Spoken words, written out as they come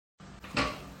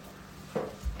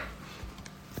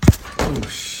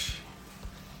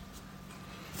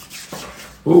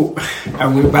Oh,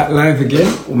 and we're back live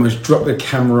again. Almost dropped the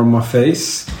camera on my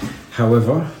face.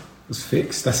 However, it was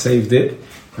fixed. I saved it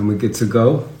and we're good to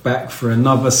go. Back for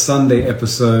another Sunday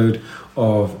episode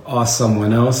of Ask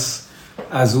Someone Else.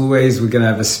 As always, we're going to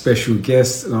have a special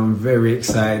guest and I'm very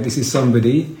excited. This is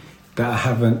somebody that I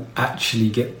haven't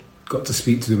actually got to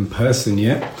speak to in person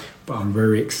yet, but I'm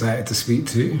very excited to speak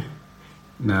to.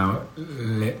 Now,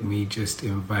 let me just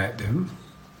invite them.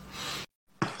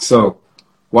 So,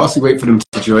 whilst we wait for them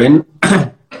to join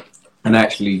and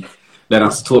actually let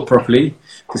us talk properly,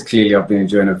 because clearly I've been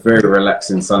enjoying a very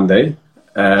relaxing Sunday,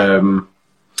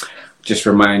 just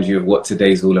remind you of what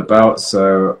today's all about.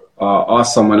 So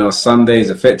Ask Someone Else Sundays,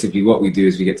 effectively what we do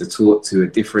is we get to talk to a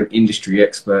different industry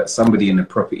expert, somebody in the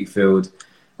property field,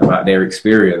 about their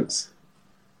experience.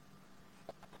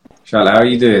 Charlotte, how are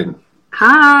you doing?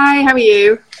 Hi, how are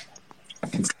you?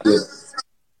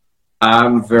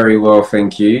 I'm very well,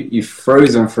 thank you. You've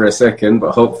frozen for a second,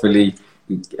 but hopefully,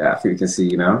 I think we can see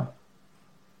you now.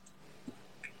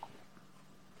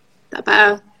 That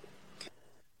better?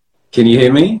 Can you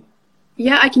hear me?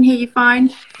 Yeah, I can hear you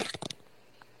fine.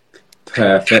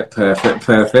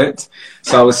 Perfect.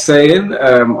 So I was saying,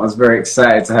 I was very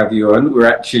excited to have you on.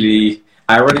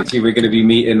 Ironically, we're going to be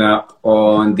meeting up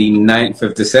on the 9th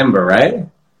of December, right?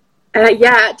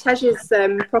 Yeah, at Tej's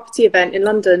property event in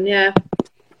London, yeah.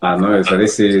 I know, so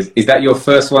is that your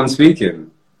first one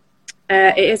speaking?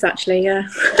 It is actually, yeah.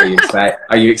 Are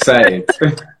you excited?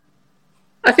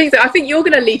 I think so. I think you're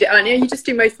going to lead it, aren't you? You just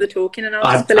do most of the talking and I'll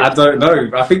just fill it. I don't know.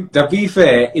 I think, to be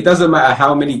fair, it doesn't matter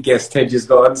how many guests Tej has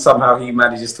got on. Somehow he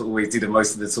manages to always do the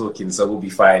most of the talking, so we'll be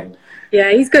fine.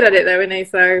 Yeah, he's good at it though, isn't he?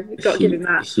 So we've got to give him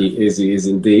that. He is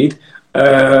indeed.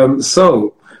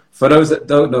 So, for those that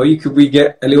don't know, could we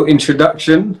get a little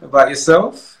introduction about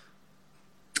yourself?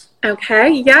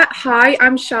 Okay, yeah. Hi,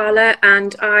 I'm Charlotte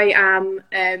and I am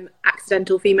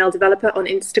Accidental Female Developer on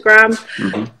Instagram.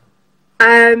 Mm-hmm.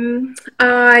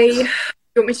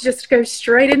 You want me to just go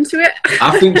straight into it?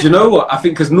 I think, do you know what? I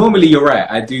think, because normally you're right,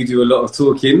 I do a lot of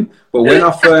talking, but when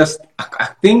I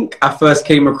think I first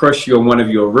came across you on one of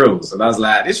your reels, and I was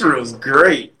like, this reel's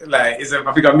great. Like,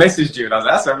 I think I messaged you, and I was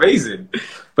like, that's amazing.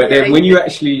 But then when you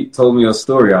actually told me your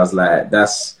story, I was like,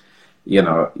 that's,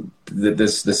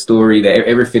 the story, that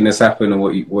everything that's happened and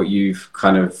what you've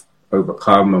kind of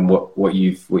overcome and what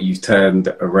you've turned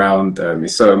around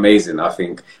is so amazing. I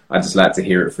think I'd just like to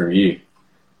hear it from you.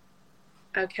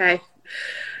 Okay.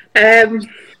 I'm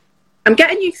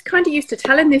getting kind of used to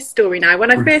telling this story now. When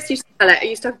I first used to tell it, I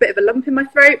used to have a bit of a lump in my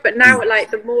throat, but now,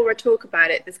 like, the more I talk about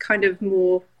it, there's kind of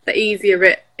more, the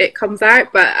easier it comes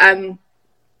out. But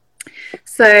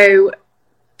so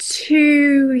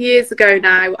 2 years ago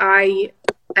now, I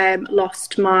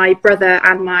lost my brother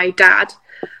and my dad,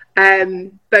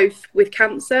 both with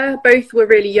cancer. Both were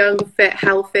really young, fit,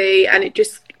 healthy, and it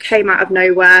just came out of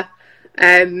nowhere.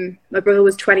 My brother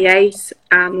was 28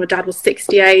 and my dad was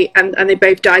 68, and they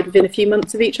both died within a few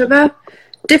months of each other.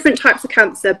 Different types of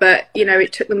cancer, but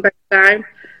it took them both down.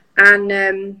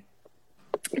 And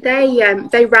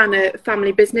they ran a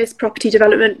family business, property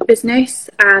development business,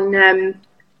 and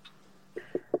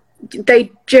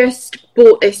they just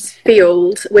bought this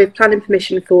field with planning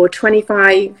permission for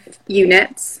 25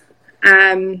 units,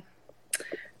 and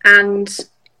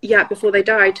before they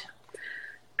died.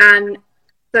 And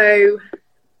so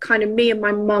kind of me and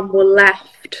my mum were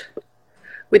left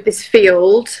with this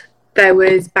field. There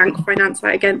was bank finance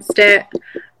out against it.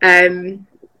 I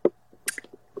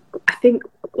think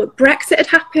Brexit had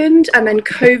happened and then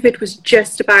COVID was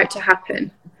just about to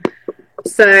happen.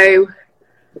 So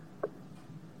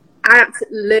I had to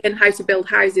learn how to build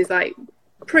houses like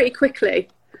pretty quickly.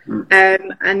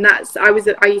 And I was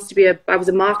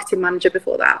a marketing manager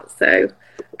before that. So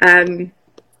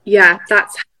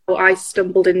that's how I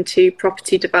stumbled into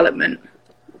property development.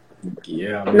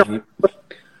 Yeah.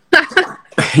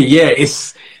 Yeah,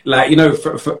 it's like,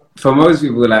 for most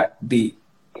people, like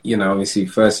obviously,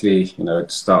 firstly, to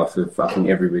start off with, I think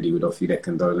everybody would offer you their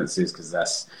condolences, because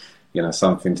that's,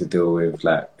 something to deal with,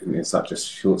 like, in such a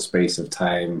short space of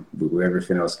time with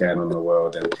everything else going on in the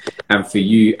world. And for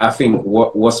you, I think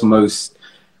what's most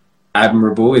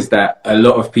admirable is that a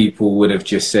lot of people would have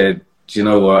just said, do you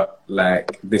know what,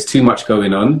 like, there's too much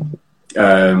going on,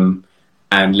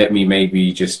 and let me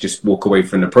maybe just walk away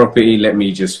from the property. Let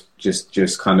me just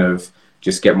kind of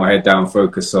just get my head down,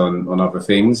 focus on other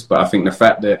things. But I think the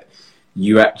fact that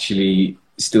you actually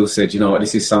still said, you know what,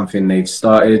 this is something they've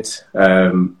started,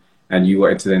 and you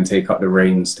wanted to then take up the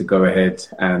reins to go ahead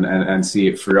and see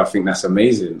it through. I think that's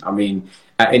amazing. I mean,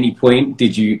 at any point,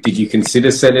 did you consider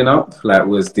setting up? Like,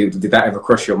 did that ever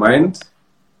cross your mind?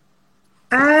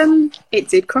 It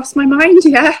did cross my mind,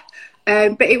 yeah.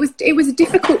 But it was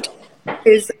difficult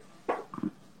because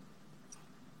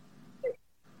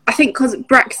I think because of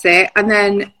Brexit, and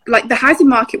then like the housing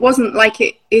market wasn't like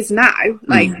it is now.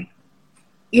 Like,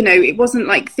 you know, it wasn't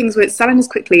like things weren't selling as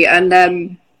quickly,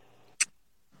 and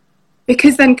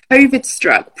because then COVID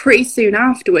struck pretty soon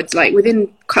afterwards, like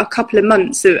within a couple of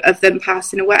months of them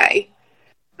passing away.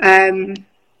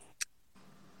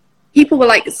 People were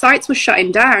like, sites were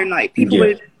shutting down, like people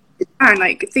were down,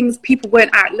 like people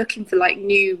weren't out looking for like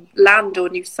new land or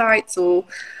new sites, or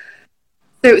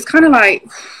so it was kind of like,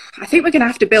 I think we're gonna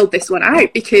have to build this one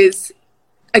out, because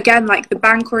again, like the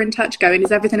bank were in touch going,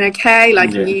 is everything okay,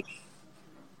 like you need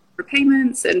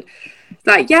repayments, and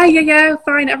like yeah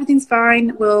fine, everything's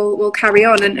fine, we'll carry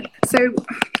on. And so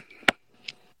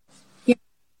yeah,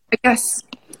 I guess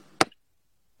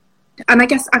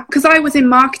because I was in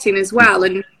marketing as well,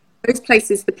 and the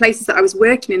places that I was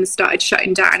working in started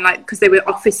shutting down, like because they were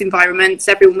office environments,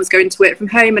 everyone was going to work from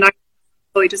home, and I was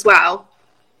employed as well.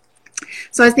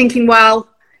 So I was thinking, well,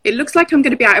 it looks like I'm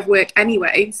going to be out of work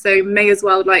anyway, so may as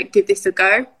well like give this a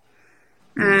go.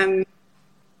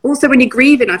 Also, when you're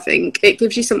grieving, I think it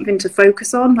gives you something to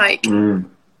focus on. Like my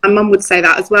mum would say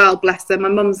that as well, bless her. My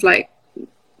mum's like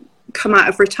come out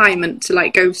of retirement to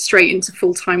like go straight into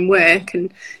full-time work,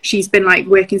 and she's been like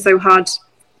working so hard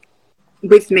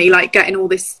with me, like getting all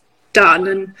this done,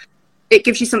 and it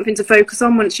gives you something to focus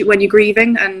on when you're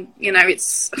grieving. And you know,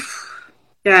 it's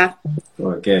yeah.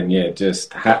 Well, again, yeah,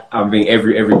 just I mean,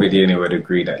 everybody anyway would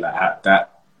agree that like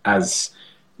that, as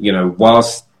you know,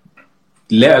 whilst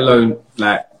let alone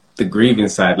like the grieving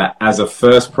side, like as a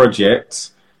first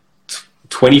project,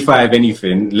 25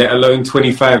 anything, let alone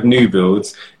 25 new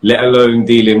builds, let alone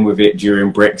dealing with it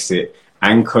during Brexit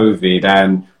and COVID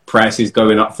and prices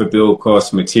going up for build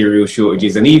costs, material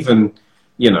shortages, and even,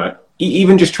 you know,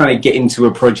 even just trying to get into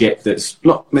a project that's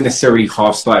not necessarily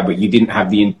half started, but you didn't have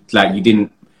the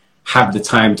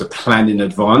time to plan in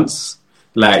advance.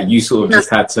 Like you sort of just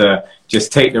had to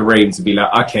just take the reins and be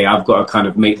like, okay, I've got to kind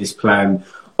of make this plan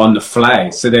on the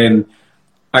fly. So then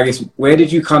I guess, where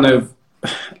did you kind of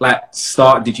like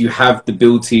start? Did you have the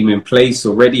build team in place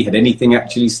already? Had anything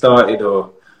actually started,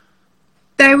 or?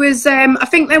 There was, I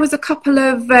think there was a couple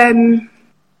of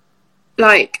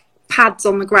like pads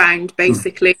on the ground,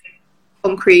 basically,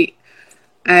 concrete.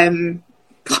 I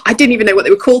didn't even know what they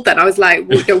were called then. I was like,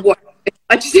 what?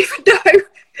 I didn't even know.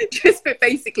 But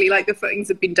basically, like the footings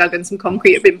had been dug and some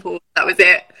concrete had been poured. That was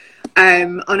it.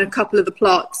 On a couple of the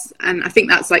plots, and I think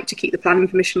that's like to keep the planning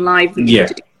permission live.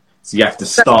 So you have to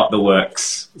start the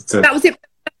works. That was it.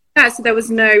 Yeah, so there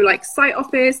was no like site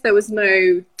office. There was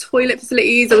no toilet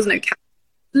facilities. There was no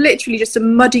literally just a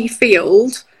muddy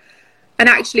field. And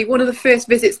actually, one of the first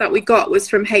visits that we got was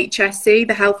from HSE,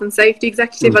 the Health and Safety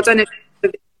Executive. I don't know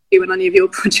if you do on any of your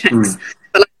projects,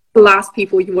 but like the last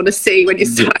people you want to see when you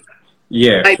start.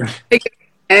 Yeah. Like, they did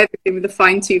everything with a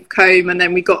fine-tooth comb, and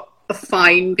then we got a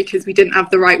fine because we didn't have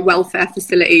the right welfare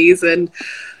facilities, and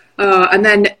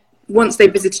then once they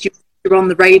visited you, you're on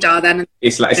the radar. Then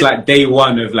it's like day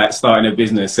one of like starting a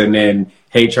business, and then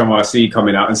HMRC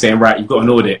coming out and saying, right, you've got an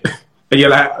audit. And you're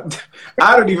like,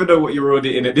 I don't even know what you're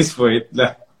auditing at this point.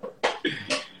 I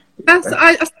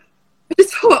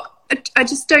just thought, I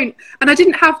just don't, and I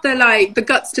didn't have the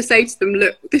guts to say to them,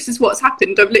 look, this is what's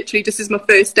happened. This is my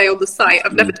first day on the site.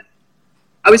 I've never.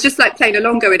 I was just like playing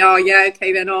along, going, oh yeah,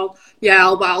 okay, then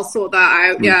I'll sort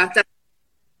that out. Yeah, that's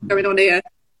going on here.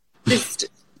 Just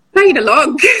playing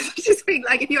along. I just think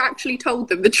like if you actually told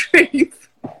them the truth.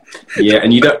 Yeah,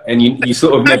 and you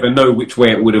sort of never know which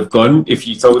way it would have gone if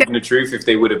you told them the truth, if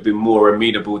they would have been more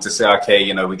amenable to say, okay,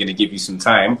 you know, we're going to give you some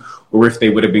time, or if they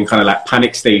would have been kind of like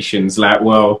panic stations, like,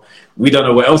 well, we don't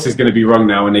know what else is going to be wrong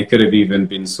now, and they could have even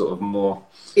been sort of more.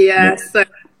 Yeah, so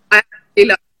I actually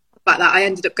looked about that. I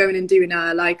ended up going and doing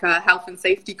a health and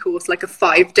safety course, like a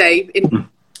 5-day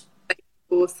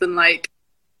course, and like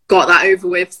got that over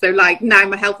with. So like now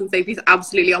my health and safety is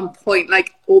absolutely on point,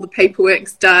 like all the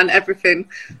paperwork's done, everything.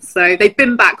 So they've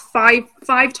been back five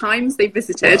times they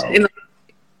visited in the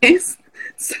years.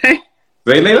 So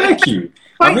they like you.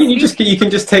 I mean, you can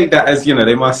just take that as, you know,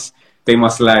 they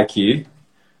must like you.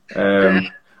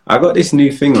 I got this new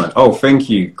thing on. Oh, thank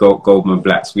you, Goldman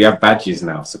Blacks. We have badges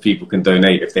now, so people can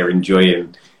donate if they're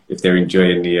enjoying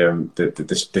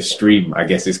the stream, I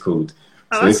guess it's called.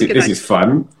 So this is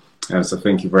fun. So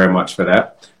thank you very much for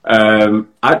that.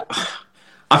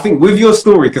 I think with your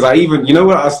story, because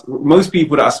most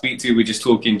people that I speak to, we're just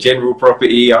talking general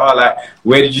property. Oh, like,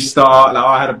 where did you start? Like, oh,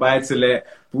 I had a buy to let.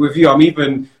 But with you, I'm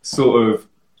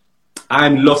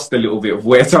lost a little bit of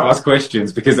where to ask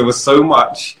questions because there was so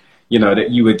much,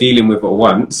 that you were dealing with at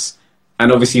once.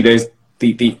 And obviously there's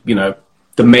the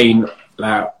main,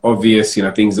 like, obvious,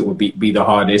 things that would be the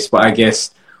hardest. But I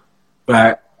guess,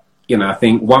 I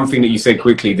think one thing that you said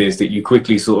quickly is that you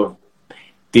quickly sort of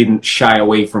didn't shy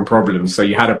away from problems. So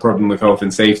you had a problem with health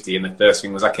and safety, and the first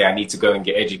thing was, okay, I need to go and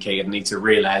get educated. I need to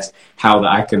realize how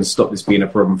that I can stop this being a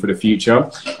problem for the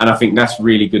future. And I think that's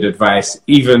really good advice.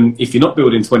 Even if you're not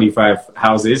building 25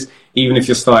 houses, even if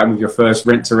you're starting with your first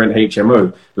rent-to-rent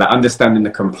HMO, like understanding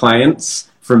the compliance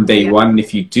from day one.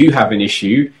 If you do have an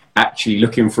issue, actually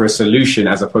looking for a solution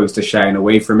as opposed to shying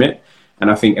away from it. And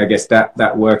I guess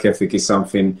that work ethic is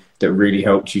something that really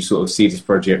helped you sort of see this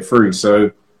project through.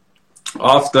 So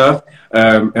after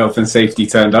health and safety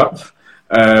turned up,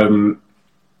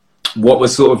 what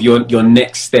was sort of your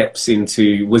next steps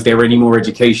into? Was there any more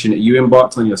education that you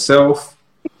embarked on yourself?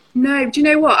 No, do you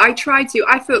know what? I tried to.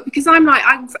 I thought, because I'm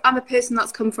a person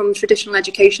that's come from traditional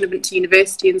education, I went to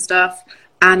university and stuff,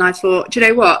 and I thought, do you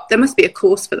know what? There must be a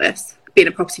course for this, being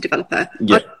a property developer.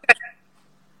 Yeah.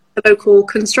 The local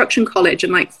construction college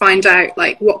and find out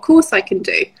what course I can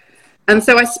do. And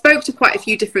so I spoke to quite a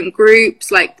few different groups,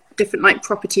 different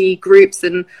property groups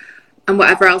and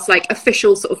whatever else,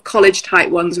 official sort of college type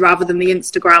ones rather than the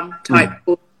Instagram type.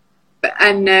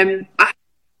 And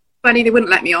funny, they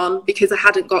wouldn't let me on because I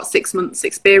hadn't got 6 months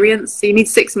experience. So you need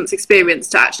 6 months experience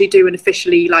to actually do an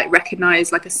officially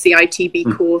recognised a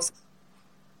CITB course.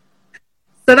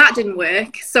 So that didn't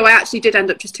work. So I actually did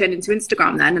end up just turning to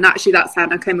Instagram then, and actually that's how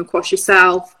I came across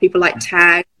yourself, people like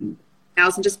Tag,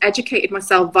 and just educated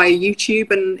myself via YouTube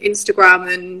and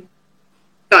Instagram and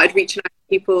started reaching out to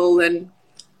people. And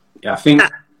yeah,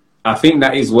 I think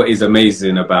that is what is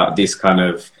amazing about this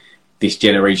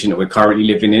generation that we're currently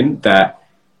living in, that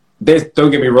don't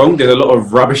get me wrong, there's a lot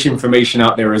of rubbish information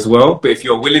out there as well, but if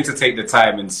you're willing to take the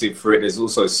time and sift through it, there's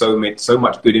also so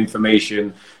much good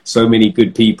information, so many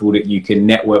good people that you can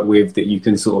network with, that you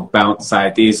can sort of bounce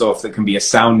ideas off, that can be a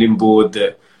sounding board.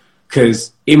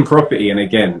 Because in property, and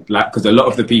again, because a lot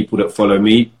of the people that follow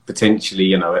me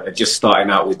potentially, are just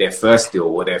starting out with their first deal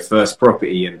or their first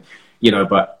property, and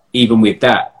but even with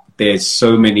that, there's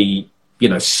so many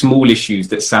small issues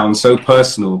that sound so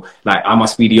personal, I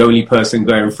must be the only person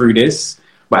going through this.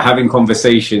 But having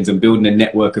conversations and building a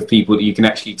network of people that you can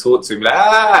actually talk to,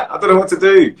 I don't know what to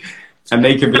do, and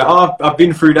they can be oh, I've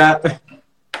been through that.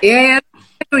 Yeah,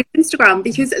 Instagram,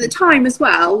 because at the time as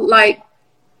well,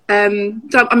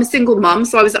 so I'm a single mum,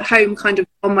 so I was at home kind of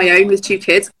on my own with 2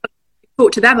 kids. I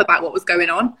talked to them about what was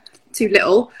going on, too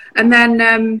little, and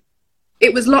then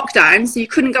it was lockdown, so you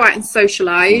couldn't go out and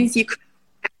socialise, you couldn't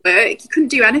network, you couldn't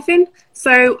do anything.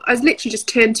 So I was literally just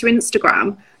turned to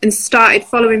Instagram and started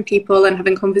following people and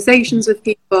having conversations with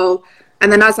people.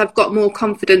 And then as I've got more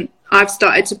confident, I've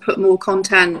started to put more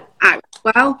content out as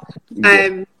well.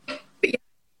 But yeah,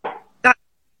 that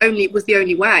was the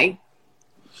only way.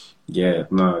 Yeah,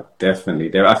 no,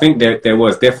 definitely. I think there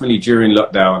was definitely during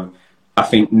lockdown. I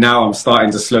think now I'm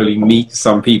starting to slowly meet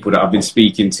some people that I've been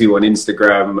speaking to on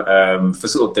Instagram for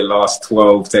sort of the last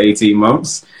 12 to 18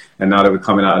 months. And now that we're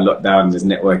coming out of lockdown, there's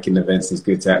networking events, it's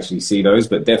good to actually see those.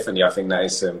 But definitely, I think that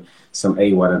is some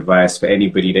A1 advice for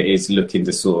anybody that is looking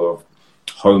to sort of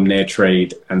hone their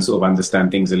trade and sort of understand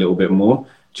things a little bit more.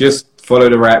 Just follow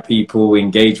the right people,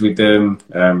 engage with them,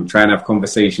 try and have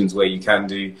conversations where you can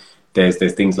do. There's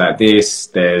things like this.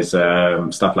 There's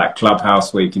stuff like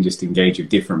Clubhouse where you can just engage with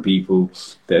different people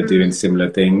that are doing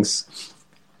similar things.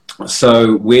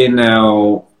 So we're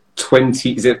now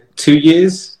 20, is it 2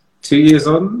 years? 2 years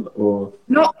on, or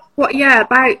not? What? Yeah,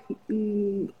 about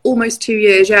almost 2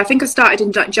 years. Yeah, I think I started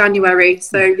in January.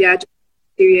 So yeah,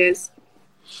 2 years.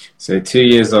 So 2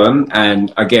 years on,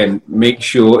 and again, make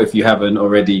sure if you haven't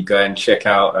already, go and check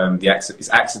out it's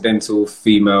Accidental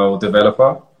Female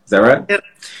Developer. Is that right? Yep.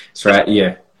 That's right.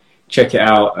 Yeah, check it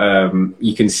out.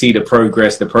 You can see the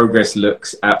progress. The progress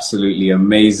looks absolutely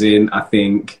amazing. I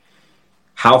think.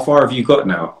 How far have you got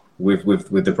now with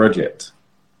the project?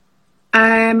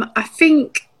 I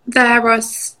think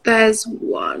there's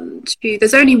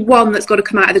only one that's got to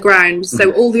come out of the ground.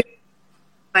 So all the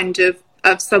kind of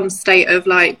some state of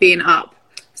being up.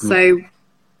 So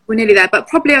we're nearly there, but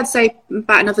probably I'd say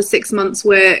about another 6 months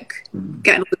work,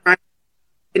 getting all the ground,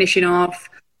 finishing off,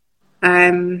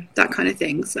 that kind of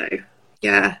thing. So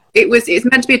yeah, it's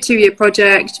meant to be a 2-year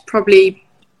project, probably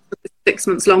 6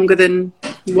 months longer than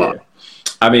what.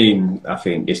 I mean, I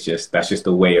think that's just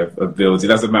a way of building.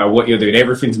 It doesn't matter what you're doing.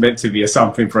 Everything's meant to be a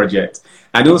something project.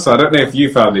 And also, I don't know if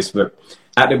you found this, but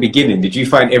at the beginning, did you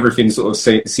find everything sort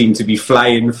of seemed to be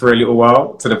flying for a little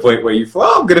while to the point where you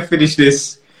thought, oh, I'm going to finish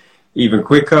this even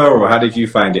quicker? Or how did you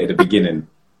find it at the beginning?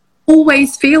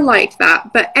 Always feel like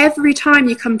that, but every time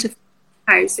you come to the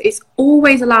house, it's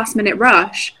always a last minute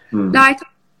rush. Like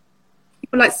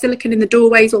people like silicone in the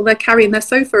doorways, or they're carrying their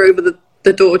sofa over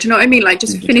the door. Do you know what I mean? Like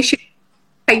just finishing,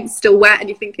 paint's still wet, and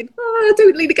you're thinking, oh, I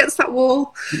don't lean against that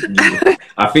wall.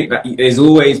 I think that there's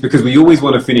always, because we always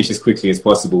want to finish as quickly as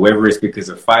possible, whether it's because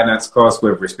of finance costs,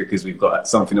 whether it's because we've got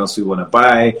something else we want to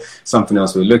buy, something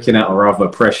else we're looking at, or other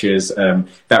pressures that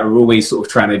we're always sort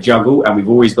of trying to juggle, and we've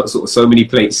always got sort of so many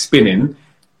plates spinning,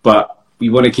 but we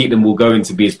want to keep them all going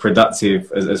to be as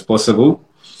productive as possible.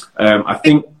 I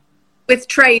think with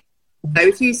trade, though,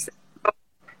 if you say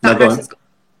that house has got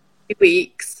 2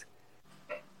 weeks,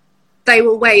 they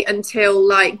will wait until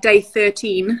like day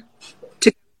 13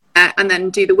 to and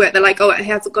then do the work. They're like, oh, it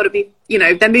hasn't got to be, you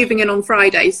know, they're moving in on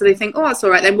Friday, so they think, oh, that's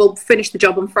all right, then we'll finish the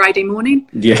job on Friday morning.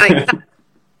 Yeah.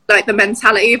 Like the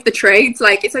mentality of the trades,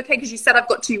 like, it's okay because you said I've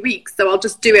got 2 weeks, so I'll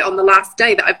just do it on the last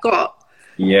day that I've got.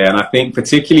 Yeah, and I think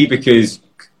particularly because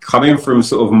coming from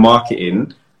sort of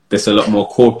marketing, there's a lot more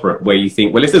corporate, where you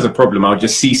think, well, if there's a problem, I'll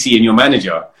just CC in your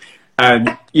manager.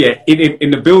 And yeah,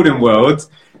 in the building world,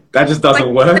 that just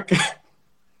doesn't work.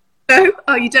 No?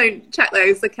 Oh, you don't check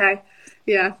those? Okay.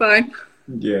 Yeah, fine.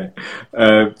 Yeah.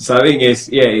 So I think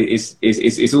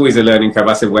it's always a learning curve.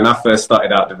 I said, when I first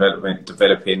started out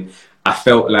developing, I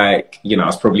felt like, you know, I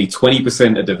was probably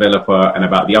 20% a developer, and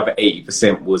about the other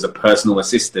 80% was a personal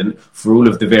assistant for all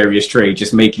of the various trades,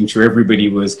 just making sure everybody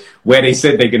was where they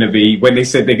said they're going to be, when they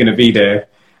said they're going to be there,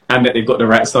 and that they've got the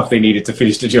right stuff they needed to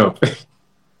finish the job.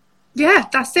 Yeah,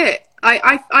 that's it.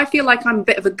 I feel like I'm a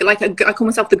bit of I call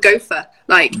myself the gopher.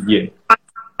 Like, yeah.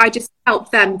 I just help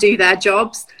them do their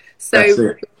jobs. So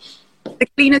the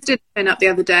cleaners did turn up the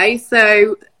other day,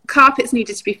 so carpets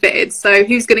needed to be fitted. So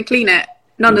who's going to clean it?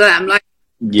 None of them. Like,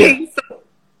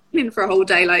 cleaning for a whole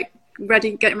day, like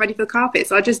getting ready for the carpet.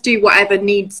 So I just do whatever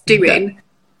needs doing,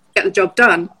 get the job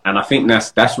done. And I think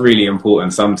that's really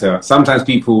important. Sometimes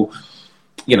people,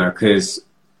 you know, because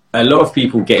a lot of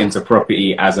people get into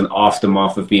property as an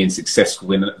aftermath of being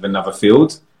successful in another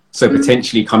field. So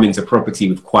potentially come into property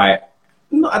with quite,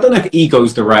 I don't know if ego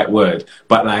is the right word,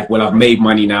 but like, well, I've made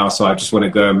money now, so I just want to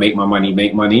go and make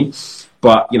money.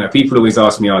 But, you know, people always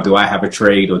ask me, oh, do I have a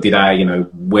trade, or did I, you know,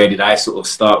 where did I sort of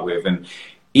start with? And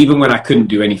even when I couldn't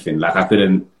do anything, like I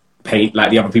couldn't paint like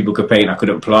the other people could paint, I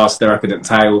couldn't plaster, I couldn't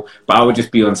tile, but I would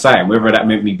just be on site, and whether that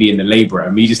meant me being the labourer,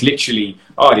 and me just literally,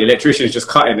 oh, the electrician's just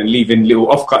cutting and leaving little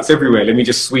offcuts everywhere, let me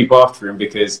just sweep after him,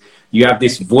 because you have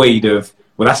this void of,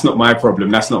 well, that's not my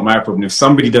problem. If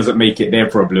somebody doesn't make it their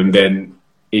problem, then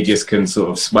it just can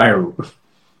sort of spiral.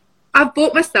 I've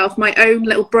bought myself my own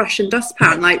little brush and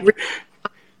dustpan, like,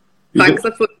 thanks.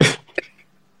 I thought,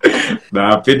 no,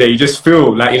 I've been there. You just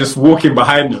feel like you're just walking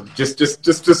behind them. Just,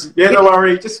 yeah, don't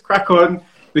worry, just crack on,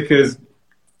 because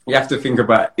you have to think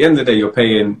about, at the end of the day, you're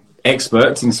paying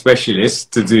experts and specialists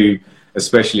to do a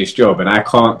specialist job, and I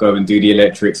can't go and do the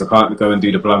electrics, I can't go and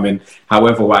do the plumbing.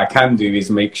 However, what I can do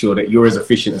is make sure that you're as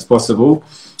efficient as possible.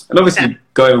 And obviously,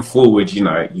 going forward, you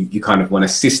know, you kind of want to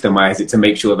systemize it to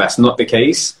make sure that's not the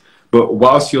case. But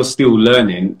whilst you're still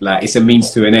learning, like, it's a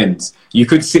means to an end. You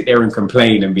could sit there and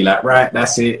complain and be like, right,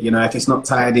 that's it. You know, if it's not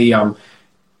tidy, I'm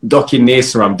docking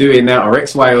this, or I'm doing that, or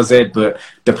X, Y, or Z. But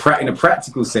in a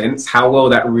practical sense, how well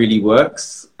that really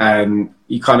works, and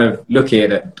you kind of look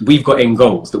at it, we've got end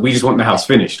goals, that we just want the house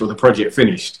finished or the project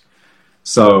finished.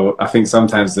 So I think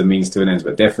sometimes the means to an end,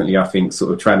 but definitely I think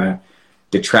sort of trying to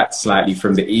detract slightly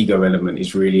from the ego element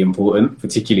is really important,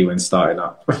 particularly when starting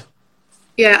up.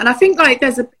 Yeah, and I think like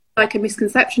there's a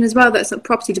misconception as well that sort of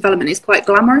property development is quite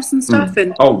glamorous and stuff.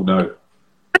 And oh no,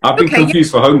 I've been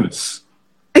confused for homeless.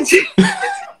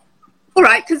 All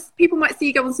right, because people might see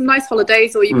you go on some nice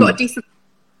holidays, or you've got a decent.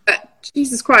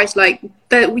 Jesus Christ, like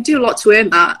we do a lot to earn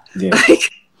that. Yeah.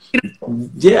 Like, you know.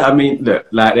 Yeah, I mean, look,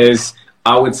 like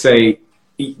I would say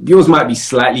yours might be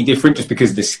slightly different just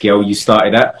because of the scale you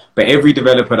started at, but every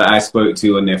developer that I spoke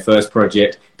to on their first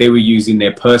project, they were using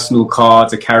their personal car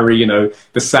to carry, you know,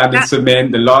 the sand and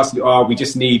cement, the last, we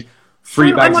just need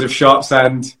 3 bags of sharp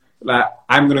sand. Like,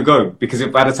 I'm going to go, because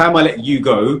if by the time I let you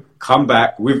go, come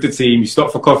back with the team, you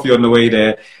stop for coffee on the way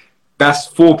there, that's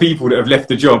 4 people that have left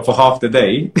the job for half the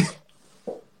day.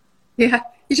 Yeah,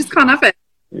 you just can't have it.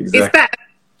 Exactly. It's better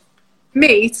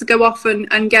me to go off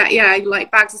and get like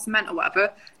bags of cement or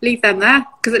whatever, leave them there,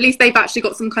 because at least they've actually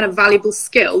got some kind of valuable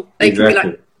skill they can be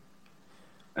like,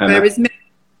 whereas me,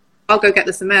 I'll go get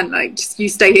the cement. Like, just you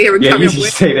stay here and yeah, carry you on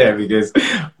with. stay there because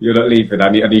you're not leaving. I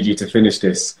need you to finish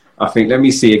this. I think. Let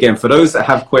me see again. For those that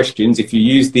have questions, if you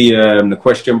use the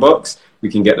question box, we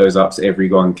can get those up so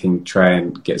everyone can try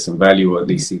and get some value or at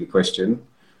least see the question.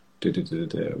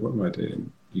 What am I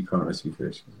doing? You can't receive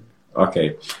questions.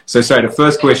 Okay. So sorry. The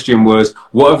first question was,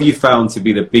 what have you found to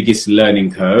be the biggest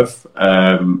learning curve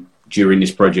during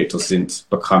this project or since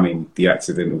becoming the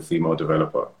accidental female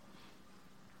developer?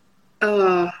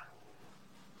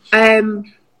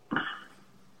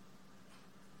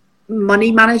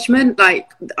 Money management.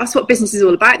 Like, that's what business is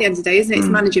all about at the end of the day, isn't it? It's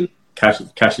managing.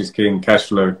 Cash is king. Cash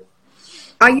flow.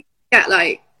 I used to get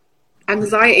like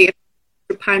anxiety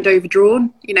of £100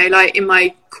 overdrawn, you know, like in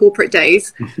my corporate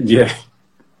days. Yeah.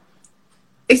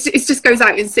 It just goes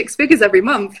out in 6 figures every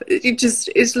month.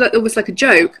 It's almost like a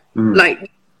joke. Like,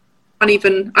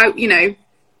 you know,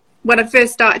 when I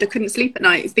first started, I couldn't sleep at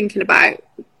night thinking about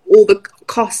all the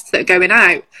costs that are going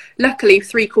out. Luckily,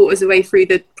 3/4 of the way through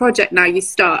the project now, you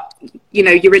start, you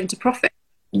know, you're into profit.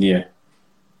 Yeah.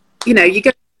 You know, you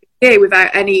go here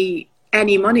without any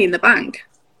money in the bank.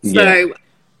 So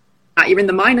you're in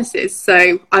the minuses.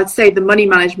 So I'd say the money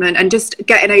management and just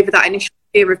getting over that initial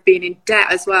fear of being in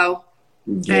debt as well.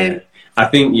 Yeah. I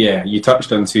think, you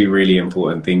touched on two really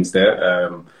important things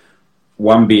there.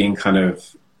 One being kind of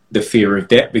the fear of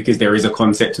debt, because there is a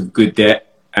concept of good debt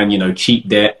and, you know, cheap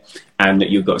debt, and that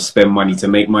you've got to spend money to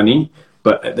make money.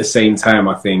 But at the same time,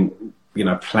 I think, you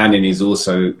know, planning is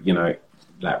also, you know,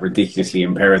 like ridiculously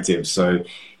imperative. So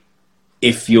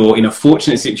if you're in a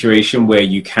fortunate situation where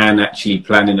you can actually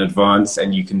plan in advance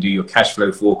and you can do your cash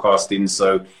flow forecasting,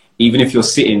 so even if you're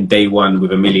sitting day one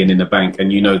with $1 million in the bank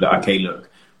and you know that, okay, look,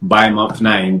 by month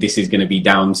 9, this is going to be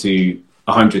down to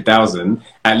 100,000,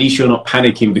 at least you're not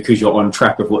panicking because you're on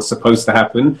track of what's supposed to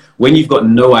happen. When you've got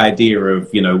no idea of,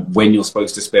 you know, when you're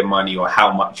supposed to spend money or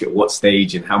how much at what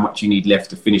stage and how much you need left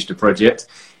to finish the project,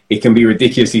 it can be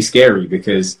ridiculously scary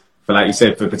because, for like you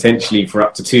said, for potentially for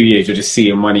up to 2 years, you're just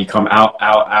seeing money come out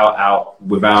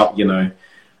without, you know,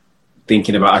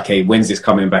 thinking about, okay, when's this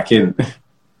coming back in?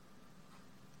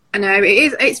 I know, it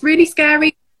is. It's really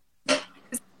scary.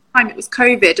 It was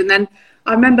COVID, and then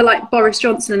I remember like Boris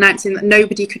Johnson announcing that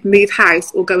nobody could move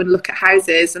house or go and look at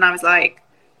houses, and I was like,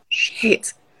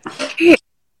 shit.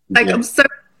 Like, I'm so,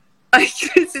 like,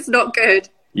 this is not good.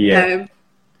 Yeah.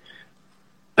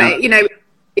 But, you know,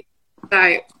 it's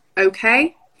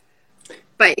okay.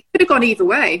 But it could have gone either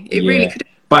way. It really could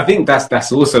have. But I think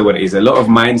that's also what it is. A lot of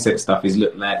mindset stuff is,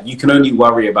 look, like, you can only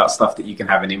worry about stuff that you can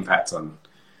have an impact on.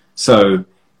 So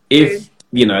if,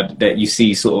 you know, that you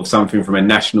see sort of something from a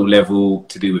national level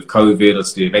to do with COVID or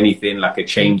to do with anything, like a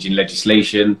change in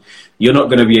legislation, you're not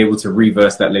going to be able to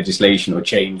reverse that legislation or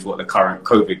change what the current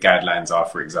COVID guidelines are,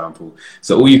 for example.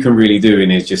 So all you can really do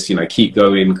is just, you know, keep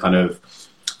going, kind of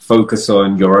focus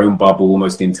on your own bubble,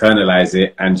 almost internalize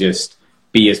it, and just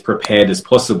be as prepared as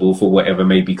possible for whatever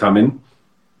may be coming.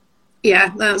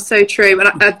 Yeah, that's so true. And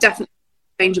I definitely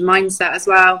changed a mindset as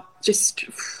well. Just,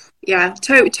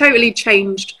 totally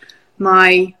changed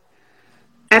my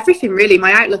everything, really,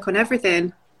 my outlook on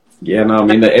everything. Yeah, no, I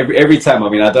mean, every time, I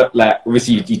mean, I don't, like,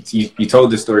 obviously you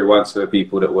told the story once for the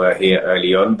people that were here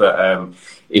early on, but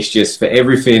it's just for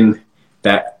everything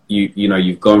that you know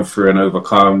you've gone through and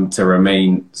overcome, to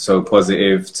remain so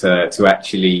positive, to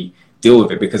actually deal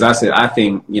with it. Because I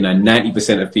think, you know,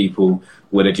 90% of people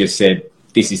would have just said,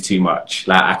 this is too much,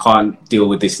 like, I can't deal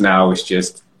with this now, it's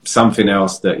just something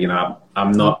else that, you know,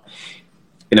 I'm not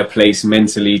in a place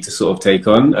mentally to sort of take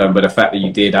on. But the fact that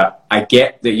you did, I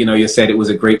get that, you know, you said it was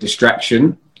a great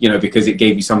distraction, you know, because it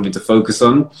gave you something to focus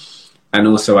on. And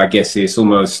also, I guess it's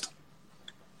almost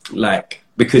like,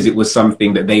 because it was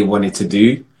something that they wanted to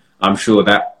do, I'm sure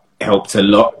that helped a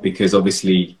lot, because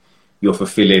obviously you're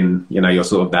fulfilling, you know, your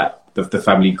sort of that, the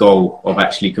family goal of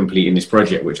actually completing this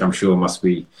project, which I'm sure must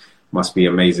be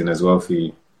amazing as well for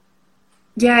you.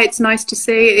 Yeah, it's nice to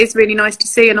see. It is really nice to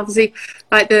see. And obviously,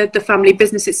 like the family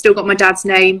business, it's still got my dad's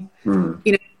name,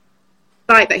 you know,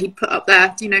 site that he'd put up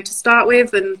there, you know, to start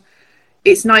with. And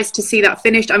it's nice to see that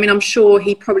finished. I mean, I'm sure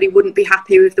he probably wouldn't be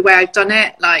happy with the way I've done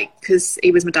it, like, because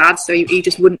he was my dad, so he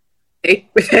just wouldn't be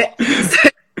with it.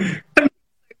 So,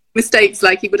 mistakes,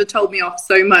 like, he would have told me off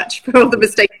so much for all the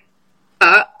mistakes.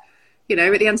 But, you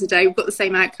know, at the end of the day, we've got the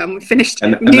same outcome. We finished.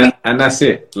 And that's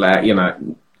it. Like, you know,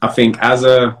 I think as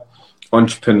a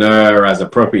entrepreneur, as a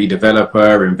property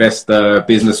developer, investor,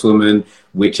 businesswoman,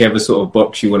 whichever sort of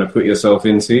box you want to put yourself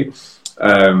into,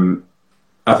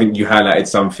 I think you highlighted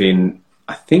something.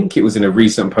 I think it was in a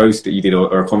recent post that you did,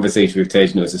 or a conversation with Tej,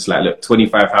 and it was just like, look,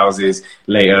 25 houses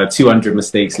later, 200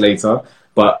 mistakes later.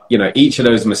 But, you know, each of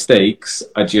those mistakes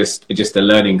are just a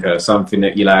learning curve, something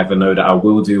that you'll either know that I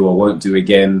will do or won't do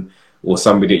again, or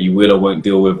somebody that you will or won't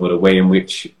deal with, or the way in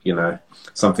which, you know,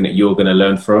 something that you're going to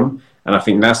learn from. And I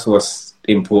think that's what's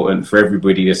important for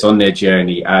everybody that's on their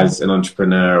journey as an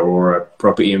entrepreneur or a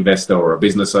property investor or a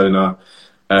business owner,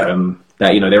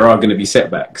 that, you know, there are going to be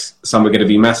setbacks. Some are going to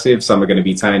be massive, some are going to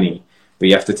be tiny, but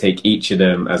you have to take each of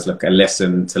them as like a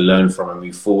lesson to learn from and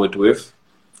move forward with,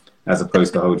 as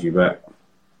opposed to hold you back.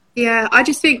 Yeah, I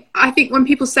think when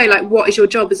people say, like, what is your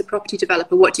job as a property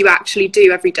developer? What do you actually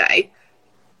do every day?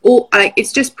 Or like,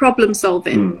 it's just problem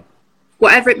solving,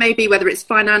 whatever it may be, whether it's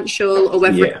financial or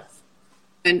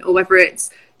whether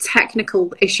it's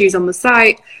technical issues on the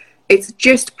site. It's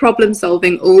just problem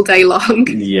solving all day long.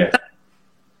 Yeah,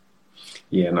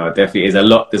 no, definitely is a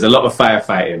lot. There's a lot of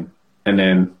firefighting,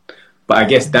 but I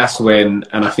guess that's when,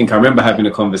 and I think I remember having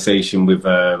a conversation with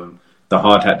the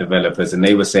hard hat developers, and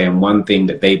they were saying one thing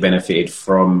that they benefited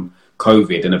from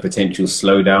COVID and a potential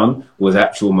slowdown was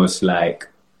actually almost like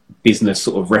business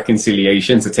sort of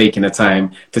reconciliation, so taking the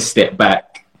time to step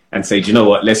back and say, do you know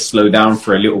what, let's slow down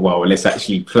for a little while and let's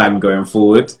actually plan going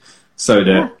forward, so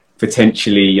that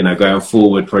potentially, you know, going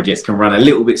forward projects can run a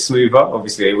little bit smoother.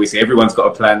 Obviously, I always say everyone's got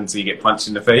a plan until you get punched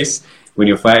in the face when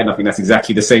you're fighting. I think that's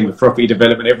exactly the same with property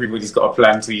development. Everybody's got a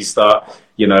plan until you start,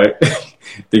 you know,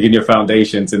 digging your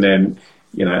foundations, and then,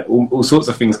 you know, all sorts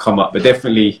of things come up. But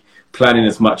definitely planning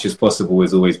as much as possible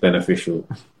is always beneficial.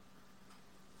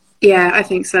 Yeah, I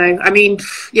think so. I mean,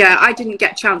 yeah, I didn't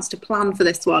get a chance to plan for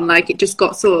this one. Like, it just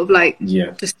got sort of like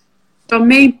just on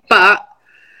me. But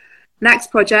next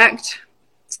project,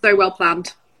 so well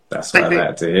planned. That's what I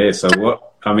like to hear. So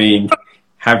what, I mean,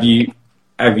 are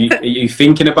you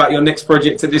thinking about your next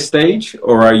project at this stage,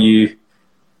 or are you?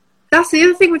 That's the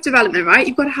other thing with development, right?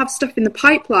 You've got to have stuff in the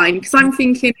pipeline, because I'm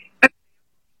thinking,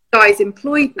 guys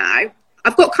employed now.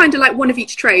 I've got kind of like one of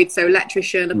each trade, so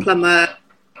electrician, a plumber,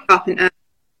 carpenter,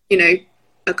 you know,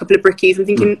 a couple of brickies. I'm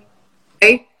thinking,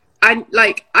 okay,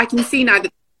 I can see now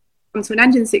that comes to an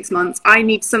end in 6 months. I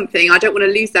need something. I don't want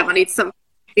to lose them. I need something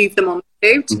to move them on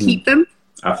to keep them.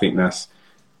 I think that's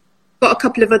got a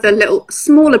couple of other little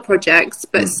smaller projects,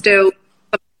 but still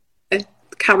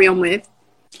carry on with.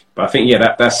 But I think,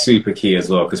 yeah, that's super key as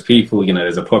well, because people, you know,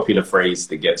 there's a popular phrase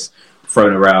that gets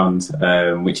thrown around,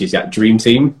 which is that dream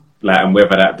team. Like, and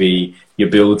whether that be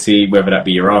your build team, whether that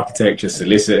be your architects, your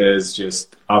solicitors,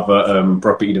 just other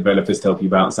property developers to help you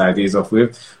bounce ideas off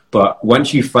with. But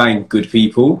once you find good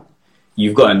people,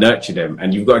 you've got to nurture them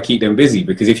and you've got to keep them busy,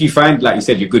 because if you find, like you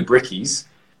said, you're good brickies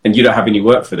and you don't have any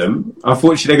work for them,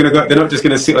 unfortunately they're not just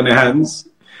going to sit on their hands.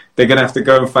 They're going to have to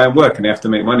go and find work, and they have to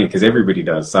make money, because everybody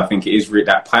does. So I think it is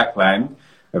that pipeline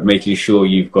of making sure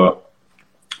you've got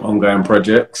ongoing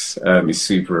projects is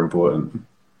super important.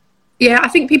 Yeah, I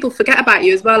think people forget about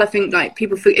you as well. I think, like,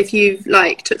 people, if you've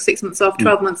like took 6 months off,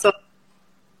 12 months off,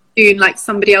 soon like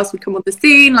somebody else would come on the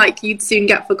scene, like you'd soon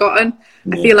get forgotten.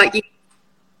 I feel like you're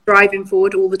driving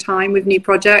forward all the time with new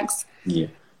projects. Yeah.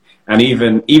 And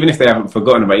even if they haven't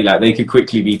forgotten about you, like, they could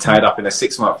quickly be tied up in a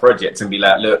 6-month project and be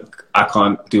like, look, I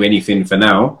can't do anything for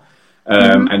now.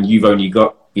 And you've only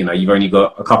got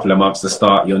a couple of months to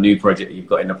start your new project that you've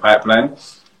got in the pipeline.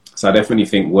 So I definitely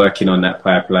think working on that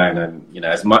pipeline, and, you know,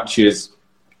 as much as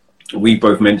we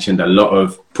both mentioned, a lot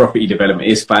of property development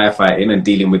is firefighting and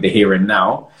dealing with the here and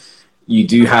now, you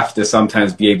do have to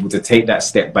sometimes be able to take that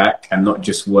step back and not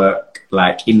just work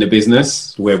like in the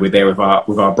business where we're there with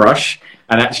our brush,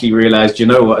 and actually realize, you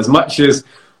know what, as much as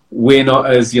we're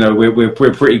not as, you know, we're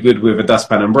pretty good with a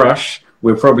dustpan and brush,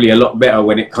 we're probably a lot better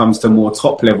when it comes to more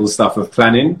top level stuff of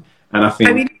planning. And I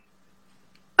think,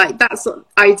 like, that's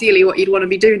ideally what you'd want to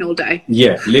be doing all day.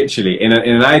 Yeah, literally. In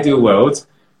an ideal world,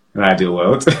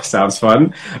 sounds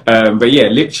fun. But yeah,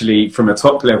 literally from a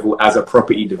top level as a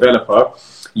property developer,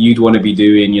 you'd want to be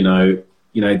doing, you know,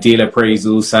 deal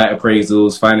appraisals, site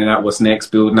appraisals, finding out what's next,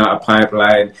 building out a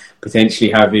pipeline, potentially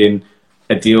having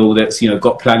a deal that's, you know,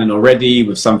 got planning already,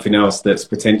 with something else that's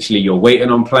potentially you're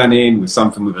waiting on planning, with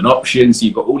something with an option. So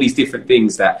you've got all these different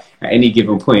things that at any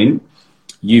given point,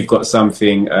 you've got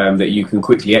something that you can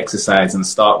quickly exercise and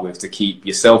start with to keep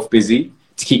yourself busy,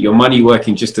 to keep your money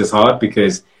working just as hard.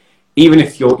 Because even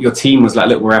if your team was like,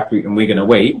 look, we're happy and we're going to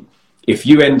wait, if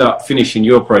you end up finishing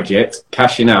your project,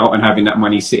 cashing out and having that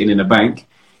money sitting in the bank,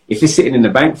 if it's sitting in the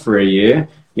bank for a year,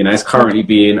 you know, it's currently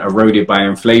being eroded by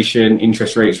inflation,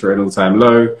 interest rates are at an all-time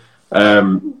low,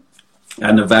 and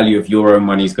the value of your own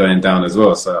money is going down as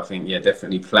well. So I think, yeah,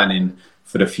 definitely planning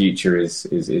for the future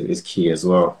is key as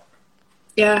well.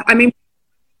 Yeah, I mean,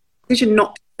 decision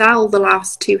not to sell the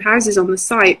last 2 houses on the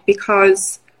site,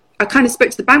 because I kind of spoke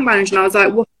to the bank manager and I was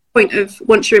like, what point of,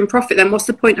 once you're in profit, then what's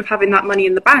the point of having that money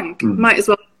in the bank? Might as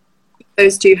well keep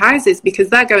those two houses because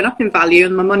they're going up in value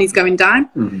and my money's going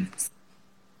down. So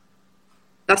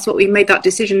that's what we made that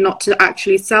decision, not to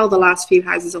actually sell the last few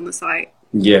houses on the site.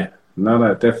 Yeah, no,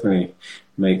 that definitely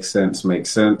makes sense.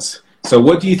 So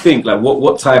what do you think, like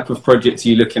what type of projects are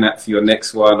you looking at for your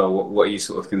next one, or what are you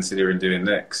sort of considering doing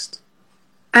next?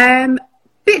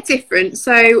 Bit different.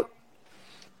 So a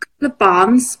couple of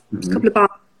barns,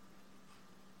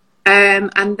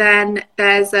 and then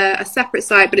there's a separate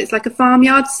site, but it's like a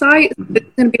farmyard site.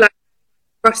 It's going to be like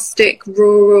rustic,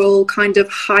 rural, kind of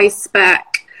high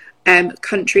spec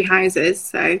country houses.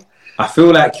 So I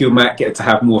feel like you might get to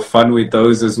have more fun with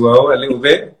those as well, a little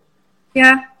bit.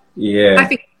 Yeah. I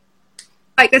think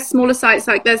like there's smaller sites,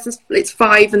 like it's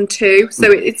 5 and 2,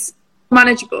 so it's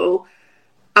manageable.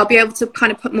 I'll be able to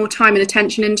kind of put more time and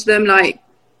attention into them, like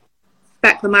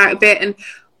spec them out a bit. And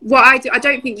what I do, I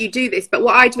don't think you do this, but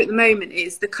what I do at the moment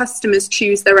is the customers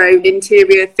choose their own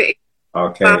interior fitting.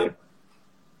 Okay.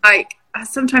 Like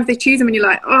sometimes they choose them and you're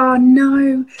like, oh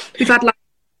no. We've had like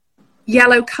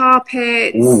yellow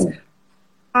carpets.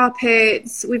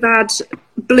 We've had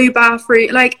blue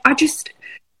bathroom. Like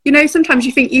sometimes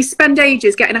you think you spend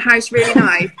ages getting a house really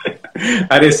nice. And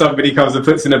then somebody comes and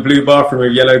puts in a blue bathroom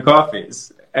with yellow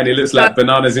carpets and it looks like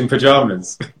bananas in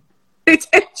pajamas. They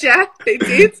did, yeah, they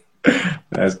did.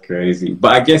 That's crazy.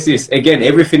 But I guess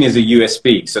everything is a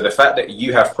USP. So the fact that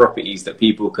you have properties that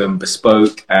people can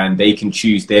bespoke and they can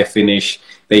choose their finish,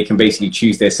 they can basically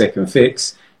choose their second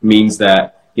fix, means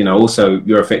that, also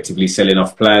you're effectively selling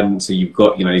off plan. So you've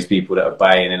got, these people that are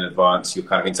buying in advance. You're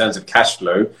kind of, in terms of cash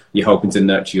flow, you're hoping to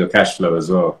nurture your cash flow as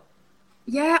well.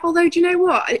 Yeah, although, do you know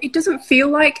what? It doesn't feel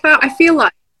like that. I feel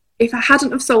like if I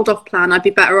hadn't have sold off plan, I'd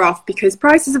be better off because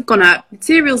prices have gone up,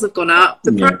 materials have gone up,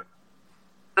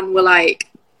 and were like,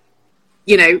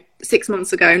 6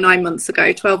 months ago, 9 months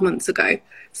ago, 12 months ago.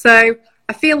 So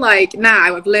I feel like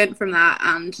now I've learned from that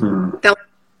and they'll...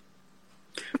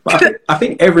 But I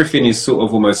think everything is sort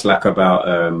of almost like about,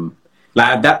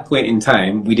 at that point in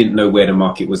time, we didn't know where the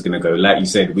market was going to go. Like you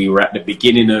said, we were at the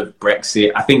beginning of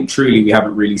Brexit. I think truly we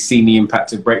haven't really seen the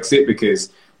impact of Brexit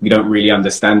because we don't really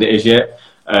understand it as yet.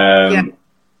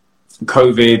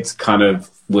 COVID kind of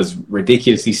was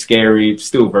ridiculously scary,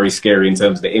 still very scary in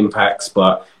terms of the impacts.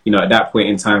 But, at that point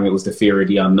in time, it was the fear of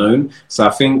the unknown. So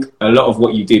I think a lot of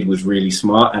what you did was really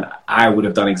smart. And I would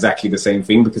have done exactly the same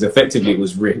thing because effectively it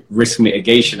was risk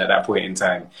mitigation at that point in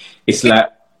time. It's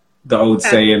like the old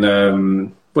saying,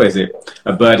 what is it?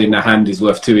 A bird in the hand is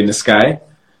worth 2 in the sky.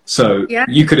 So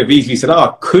you could have easily said,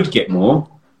 I could get more.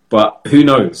 But who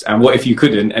knows? And what if you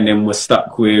couldn't? And then we're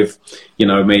stuck with,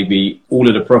 maybe all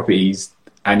of the properties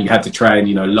and you had to try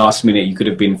and, last minute, you could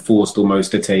have been forced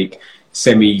almost to take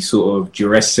semi sort of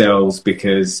duress sales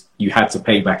because you had to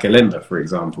pay back a lender, for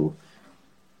example.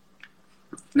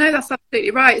 No, that's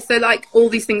absolutely right. So like all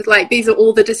these things, like these are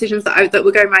all the decisions that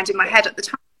were going around in my head at the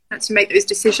time. I had to make those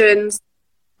decisions.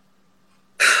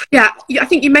 I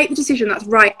think you make the decision that's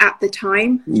right at the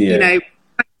time,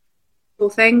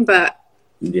 thing, but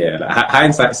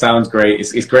hindsight sounds great.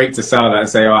 It's great to sell that and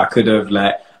say, I could have,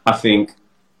 I think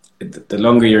the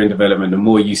longer you're in development, the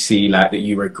more you see that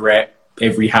you regret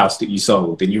every house that you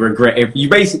sold, and you regret you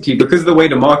basically, because of the way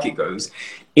the market goes,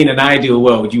 in an ideal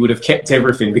world, you would have kept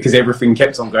everything because everything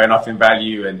kept on going up in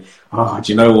value. And,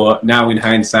 do you know what? Now in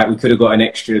hindsight, we could have got an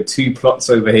extra 2 plots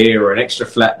over here or an extra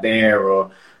flat there.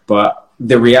 But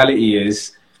the reality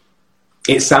is,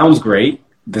 it sounds great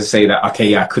to say that,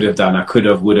 okay, I could have done, I could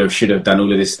have, would have, should have done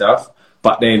all of this stuff.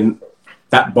 But then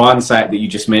that barn site that you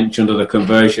just mentioned, or the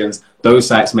conversions, those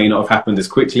sites may not have happened as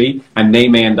quickly, and they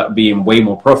may end up being way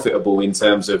more profitable in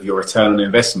terms of your return on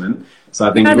investment. So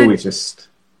I think you always just...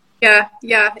 Yeah,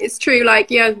 it's true.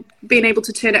 Being able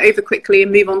to turn it over quickly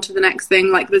and move on to the next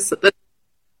thing, like this that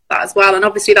as well. And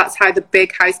obviously that's how the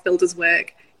big house builders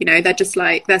work. They're just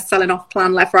they're selling off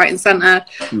plan left, right and centre.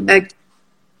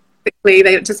 Quickly,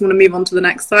 they just want to move on to the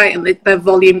next site, and they're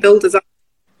volume builders.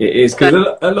 It is, because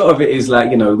a lot of it is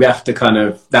we have to kind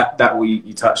of, that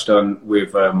you touched on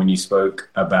with when you spoke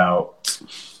about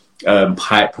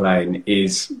pipeline,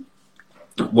 is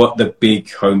what the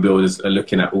big home builders are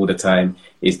looking at all the time.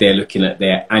 Is they're looking at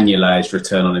their annualized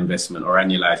return on investment or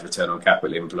annualized return on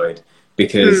capital employed,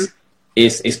 because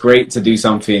it's great to do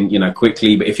something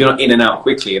quickly, but if you're not in and out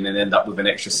quickly and then end up with an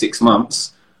extra 6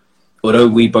 months, although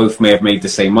we both may have made the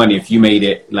same money, if you made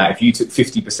it, if you took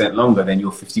 50% longer, then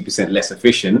you're 50% less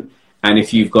efficient. And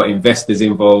if you've got investors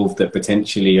involved that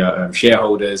potentially are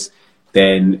shareholders,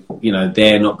 then,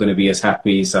 they're not going to be as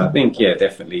happy. So I think,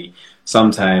 definitely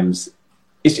sometimes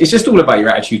it's just all about your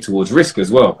attitude towards risk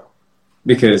as well.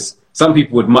 because some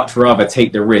people would much rather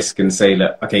take the risk and say,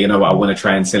 look, okay, you know what, I want to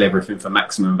try and sell everything for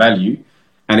maximum value,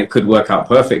 and it could work out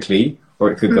perfectly,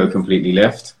 or it could go completely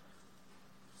left.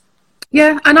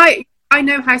 Yeah, and I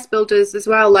know house builders as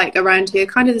well, like around here,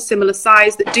 kind of the similar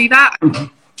size, that do that.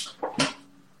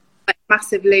 Like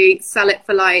massively sell it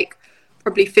for like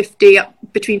probably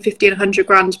between 50 and 100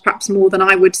 grand, perhaps more than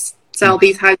I would sell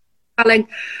these houses selling.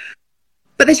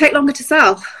 But they take longer to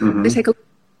sell. They take a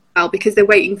while because they're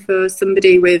waiting for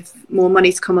somebody with more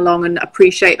money to come along and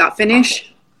appreciate that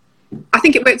finish. I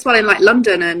think it works well in like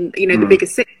London and, you know, the bigger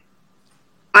cities.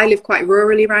 I live quite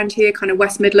rurally around here, kind of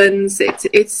West Midlands.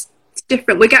 It's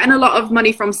different. We're getting a lot of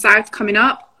money from South coming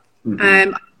up.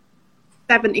 75%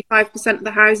 of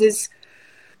the houses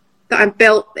that I've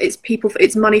built,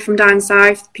 it's money from down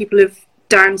south. People have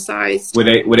downsized.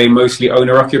 Were they mostly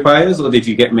owner occupiers, or did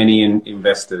you get many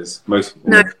investors?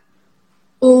 No,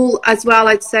 all as well.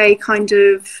 I'd say kind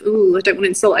of. I don't want to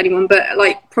insult anyone, but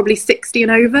like probably 60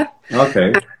 and over.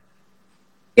 Okay.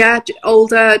 Yeah,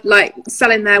 older, like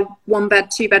selling their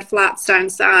 1-bed, 2-bed flats down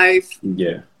south.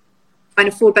 Yeah. And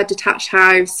a 4-bed detached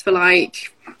house for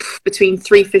like between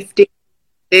 350,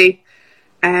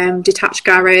 detached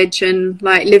garage, and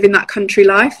like living that country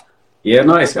life. Yeah,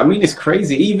 nice. I mean, it's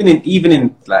crazy. Even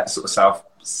in like sort of South,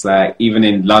 like even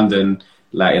in London,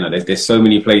 like, you know, there's so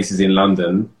many places in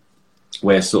London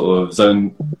where sort of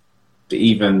zone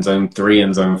 3 and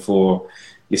zone 4,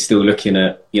 you're still looking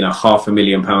at, you know,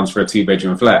 £500,000 for a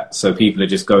 2-bedroom flat. So people are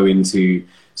just going to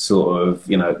sort of,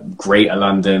 you know, Greater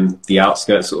London, the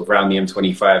outskirts, sort of around the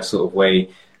M25 sort of way,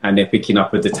 and they're picking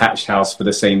up a detached house for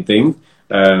the same thing.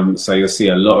 So you'll see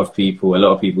a lot of people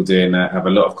doing that, have a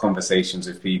lot of conversations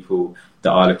with people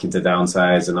that are looking to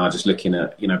downsize and are just looking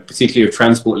at, you know, particularly with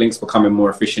transport links becoming more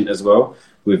efficient as well,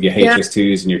 with your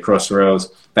HS2s and your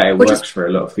Crossrails, that it works for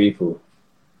a lot of people.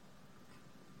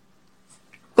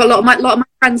 Got a lot of my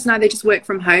friends now, they just work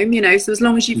from home, you know, so as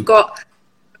long as you've got,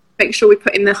 make sure we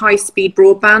put in the high-speed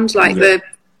broadband, like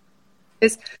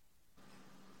there's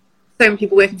so many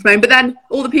people working from home, but then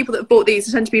all the people that have bought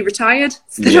these tend to be retired,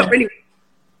 so they're not really.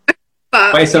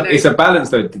 But it's a balance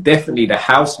though. Definitely the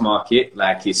house market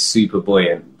like is super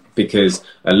buoyant, because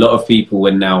a lot of people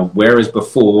were now, whereas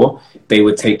before they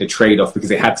would take the trade-off because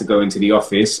they had to go into the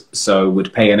office, so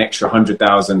would pay an extra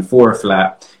 100,000 for a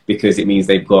flat because it means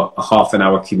they've got a half an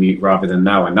hour commute rather than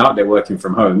now. And now they're working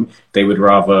from home, they would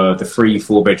rather the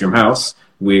 3-4 bedroom house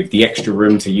with the extra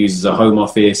room to use as a home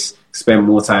office, spend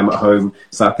more time at home.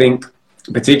 So I think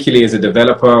particularly as a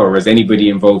developer or as anybody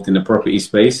involved in the property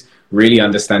space, really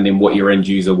understanding what your end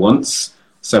user wants.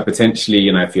 So potentially,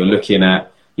 you know, if you're looking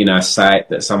at, you know, a site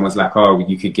that someone's like, oh,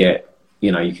 you could get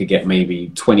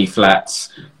maybe 20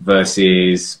 flats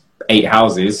versus 8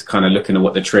 houses, kind of looking at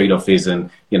what the trade-off is and,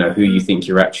 you know, who you think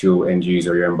your actual end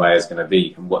user or your own buyer is going to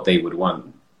be and what they would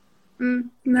want.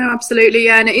 No, absolutely,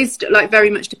 yeah, and it is like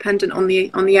very much dependent on the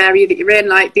area that you're in.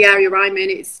 Like the area I'm in,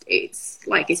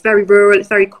 it's very rural, it's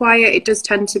very quiet. It does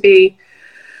tend to be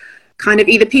kind of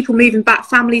either people moving back,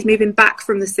 families moving back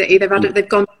from the city. They've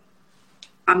gone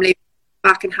family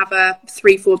back and have a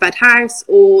 3-4 bed house,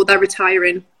 or they're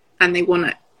retiring and they want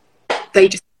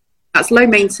it. That's low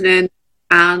maintenance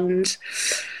and,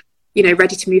 you know,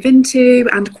 ready to move into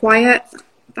and quiet.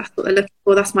 That's what they're looking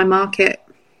for. That's my market.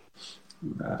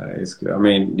 That is good. I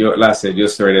mean, like I said, your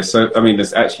story.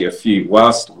 There's actually a few.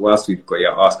 Whilst we've got you,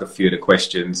 I'll ask a few of the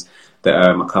questions that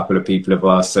a couple of people have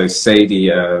asked. So Sadie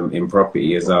in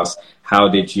property has asked, how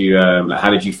did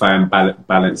you find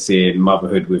balancing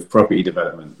motherhood with property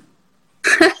development?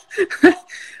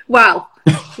 Well,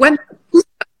 when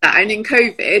down in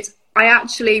COVID, I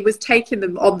actually was taking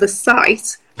them on the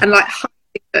site and like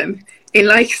hiding them in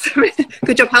like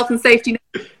good job health and safety.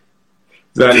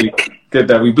 Exactly. Good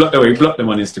that we blocked them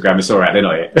on Instagram. It's all right. They're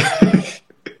not it.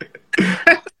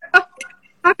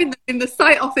 Having them in the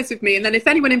site office with me, and then if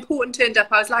anyone important turned up,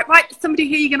 I was like, right, somebody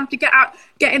here, you're gonna have to get out,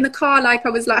 get in the car. Like I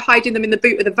was like hiding them in the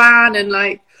boot of the van and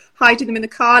like hiding them in the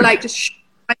car, like just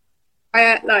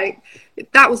like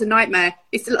that was a nightmare.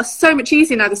 It's so much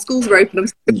easier now the schools are open. I'm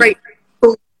so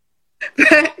grateful.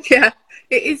 But yeah,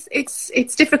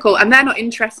 it's difficult, and they're not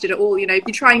interested at all. You know, if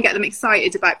you try and get them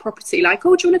excited about property, like,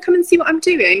 oh, do you want to come and see what I'm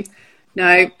doing?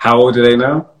 No. How old are they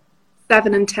now?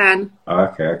 7 and 10.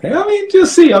 Okay. I mean, you'll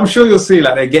see. I'm sure you'll see.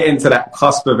 Like, they get into that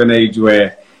cusp of an age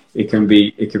where it could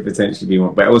potentially be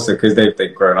one. But also because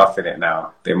they've grown up in it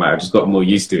now, they might have just got more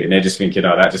used to it, and they're just thinking,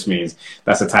 oh, that just means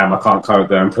that's a time I can't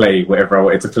go and play whatever I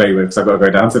wanted to play with, because I've got to go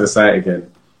down to the site again.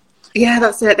 Yeah,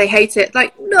 that's it. They hate it.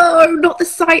 Like, no, not the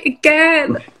site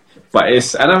again. But I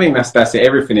think that's it.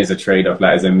 Everything is a trade-off.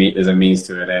 Like, there's a means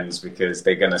to an end, because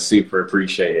they're going to super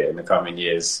appreciate it in the coming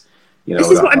years. you know, this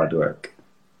all is that what hard work.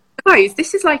 Guys,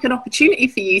 this is like an opportunity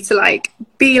for you to like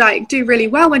be like do really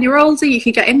well when you're older. You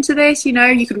can get into this, you know,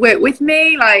 you could work with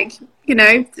me, like, you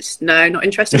know, just no, not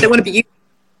interested. I don't want to be you.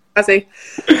 That's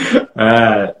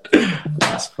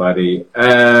funny.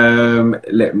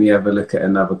 Let me have a look at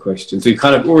another question. So you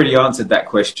kind of already answered that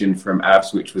question from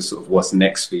Abs, which was sort of what's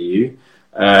next for you.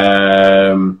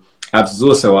 Abs has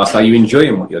also asked, are you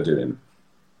enjoying what you're doing?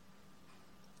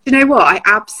 You know what? I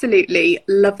absolutely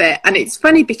love it. And it's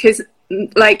funny because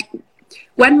like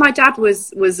when my dad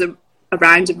was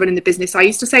around and running the business, I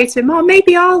used to say to him, oh,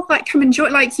 maybe I'll like come and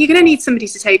join, like you're going to need somebody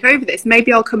to take over this,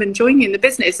 maybe I'll come and join you in the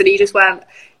business. And he just went,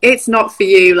 it's not for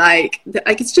you, like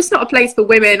it's just not a place for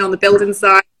women on the building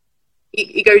side.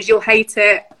 He goes, you'll hate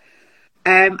it.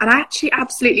 And I actually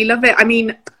absolutely love it. I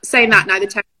mean, saying that now,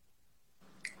 like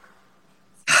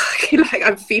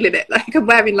I'm feeling it, like I'm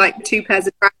wearing like 2 pairs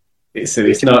of trousers. It's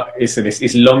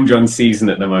Long John season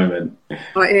at the moment.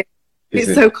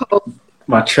 It's so cold.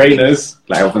 My trainers,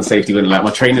 like health and safety wouldn't like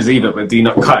my trainers either, but do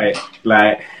not cut it.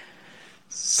 Like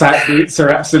sack boots are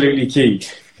absolutely key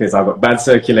because I've got bad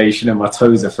circulation and my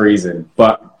toes are freezing.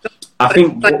 But I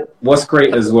think what's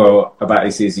great as well about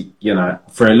this is, you know,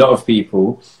 for a lot of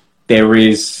people, there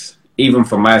is, even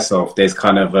for myself, there's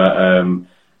kind of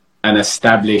an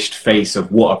established face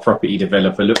of what a property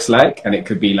developer looks like, and it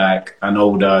could be like an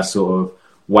older sort of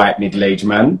white middle-aged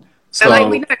man. So like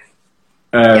we know.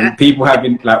 People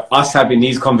having, like us having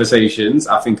these conversations,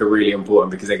 I think are really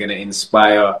important because they're going to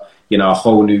inspire, you know, a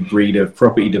whole new breed of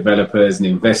property developers and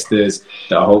investors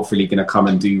that are hopefully going to come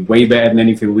and do way better than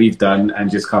anything we've done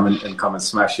and just come and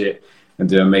smash it and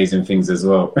do amazing things as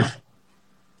well.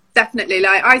 Definitely.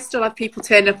 Like I still have people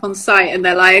turn up on site and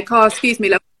they're like, oh, excuse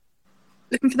me,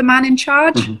 looking for the man in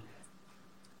charge. Mm-hmm.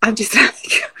 I'm just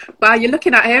like, wow, you're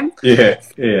looking at him. Yeah.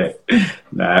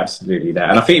 No, absolutely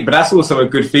that. And I think, but that's also a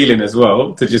good feeling as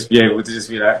well, to just be able to just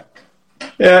be like,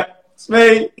 yeah, it's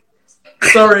me.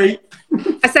 Sorry.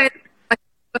 I said, I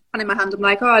put one in my hand. I'm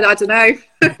like, oh, I don't know.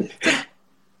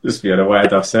 Just be on a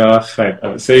wide off. So I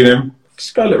haven't seen him.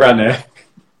 Just go look around there.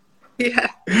 Yeah.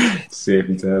 See if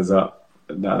he turns up.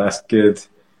 No, that's good.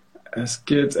 That's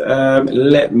good.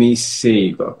 Let me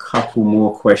see. Got a couple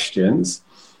more questions,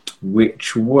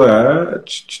 which were,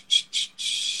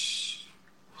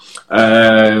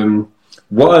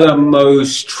 what are the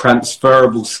most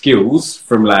transferable skills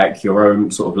from like your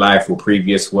own sort of life or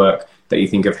previous work that you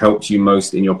think have helped you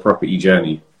most in your property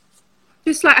journey?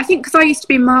 Just like, I think because I used to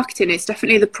be in marketing, it's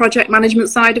definitely the project management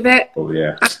side of it. Oh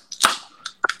yeah.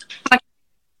 Like,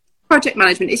 project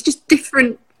management, it's just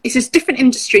different. It's just different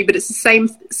industry, but it's the same.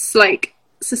 It's like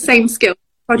it's the same skill,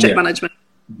 project management.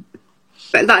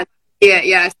 But that,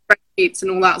 spreadsheets and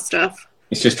all that stuff.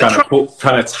 It's just trying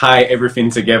to tie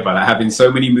everything together, like having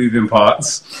so many moving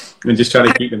parts, and just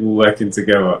trying to keep them all working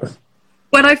together.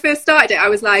 When I first started it, I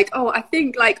was like, oh, I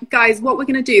think like guys, what we're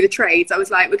going to do, the trades. I was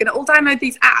like, we're going to all download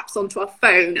these apps onto our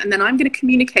phone, and then I'm going to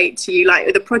communicate to you like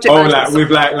with the project. Oh, like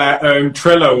with like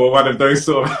Trello or one of those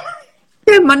sort of.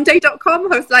 Yeah,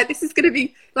 Monday.com. I was like, this is going to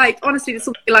be like, honestly, this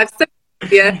will be live. So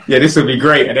yeah, this will be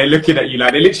great. And they're looking at you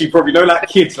like, they literally probably know like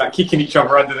kids like kicking each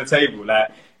other under the table.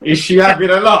 Like, is she having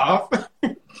a laugh?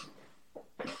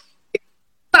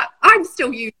 But I'm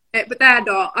still using it, but they're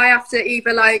not. I have to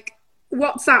either like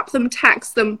WhatsApp them,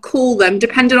 text them, call them,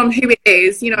 depending on who it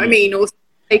is, you know what I mean? Or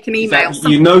take an email.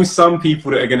 Exactly. You know, some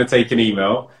people that are going to take an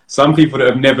email, some people that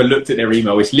have never looked at their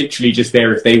email, it's literally just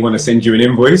there if they want to send you an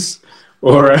invoice.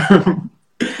 Or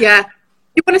yeah,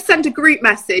 you want to send a group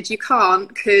message, you can't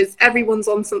because everyone's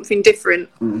on something different.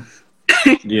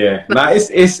 Yeah,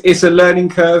 it's a learning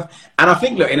curve, and I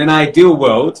think, look, in an ideal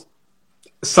world,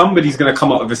 somebody's going to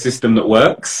come up with a system that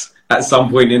works at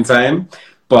some point in time,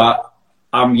 but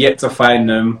I'm yet to find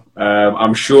them.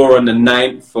 I'm sure on the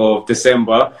 9th of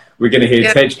December we're going to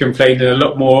hear Tej complaining a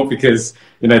lot more because,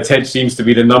 you know, Tej seems to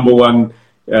be the number one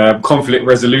conflict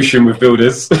resolution with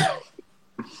builders.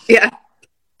 Yeah.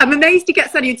 I'm amazed he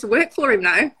gets anyone to work for him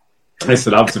now.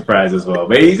 Listen, I'm surprised as well.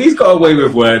 But he's got a way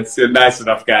with words. A nice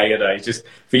enough guy, you know. You just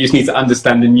need to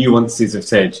understand the nuances of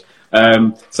Tej.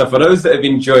 So for those that have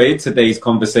enjoyed today's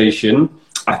conversation,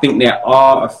 I think there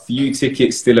are a few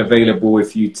tickets still available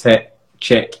if you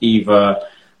check either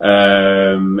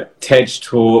Tej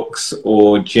Talks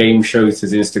or James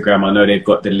Shota's Instagram. I know they've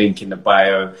got the link in the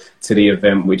bio to the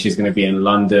event, which is going to be in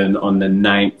London on the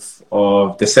 9th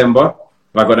of December.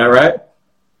 Have I got that right?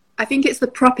 I think it's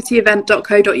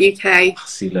thepropertyevent.co.uk.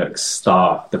 See, look,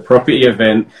 star.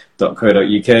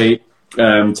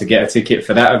 Thepropertyevent.co.uk to get a ticket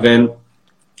for that event.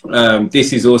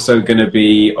 This is also going to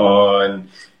be on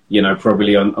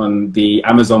probably on the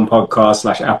Amazon podcast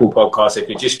 / Apple podcast. If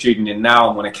you're just tuning in now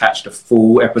and want to catch the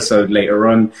full episode later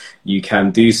on, you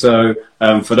can do so.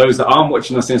 For those that aren't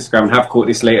watching us on Instagram and have caught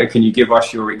this later, can you give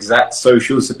us your exact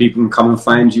socials so people can come and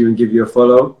find you and give you a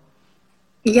follow?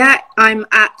 Yeah, I'm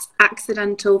at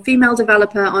Accidental Female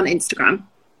Developer on Instagram.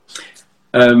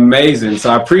 Amazing. So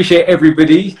I appreciate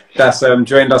everybody that's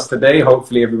joined us today.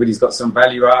 Hopefully everybody's got some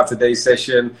value out of today's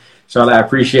session. Charlotte, I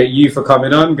appreciate you for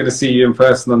coming on. I'm going to see you in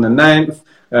person on the 9th.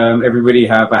 Everybody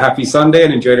have a happy Sunday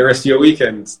and enjoy the rest of your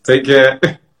weekend. Take care.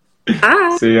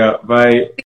 Bye. See ya. Bye.